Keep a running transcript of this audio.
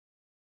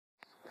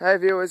Hi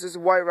viewers, this is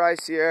White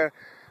Rice here.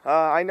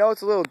 I know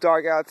it's a little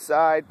dark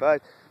outside,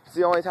 but it's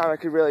the only time I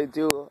could really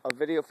do a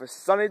video for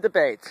Sunny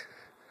Debate.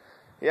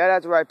 Yeah,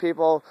 that's right,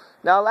 people.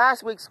 Now,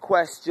 last week's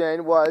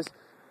question was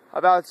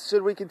about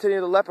should we continue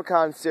the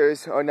Leprechaun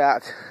series or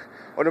not,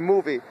 or the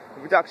movie,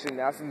 the production.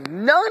 Now, since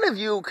none of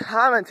you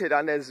commented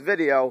on this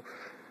video,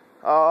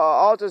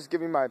 I'll just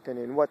give you my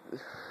opinion. What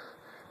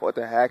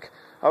the heck?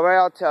 Alright,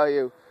 I'll tell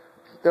you.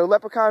 The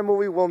Leprechaun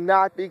movie will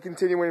not be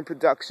continuing in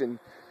production.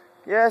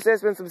 Yes,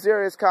 there's been some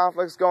serious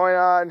conflicts going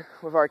on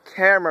with our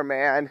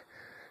cameraman,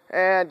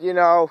 and, you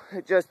know,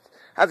 it just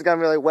hasn't gone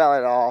really well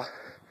at all.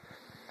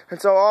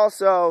 And so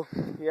also,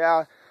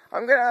 yeah,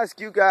 I'm going to ask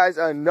you guys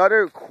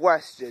another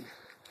question.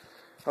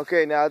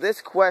 Okay, now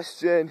this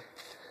question,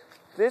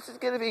 this is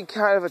going to be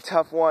kind of a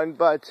tough one,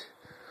 but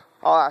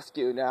I'll ask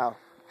you now.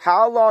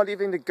 How long do you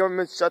think the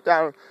government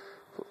shutdown...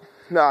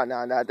 No,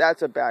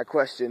 that's a bad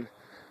question.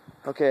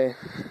 Okay,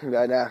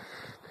 no.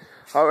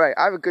 Alright,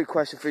 I have a good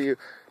question for you.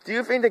 Do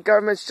you think the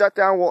government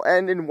shutdown will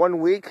end in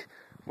 1 week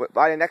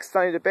by the next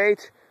Sunny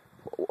Debate?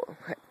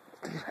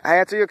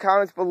 Answer your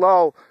comments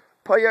below.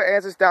 Put your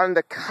answers down in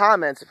the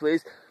comments,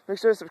 please. Make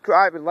sure to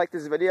subscribe and like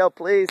this video,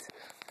 please.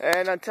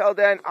 And until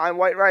then, I'm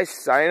White Rice,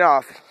 signing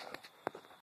off.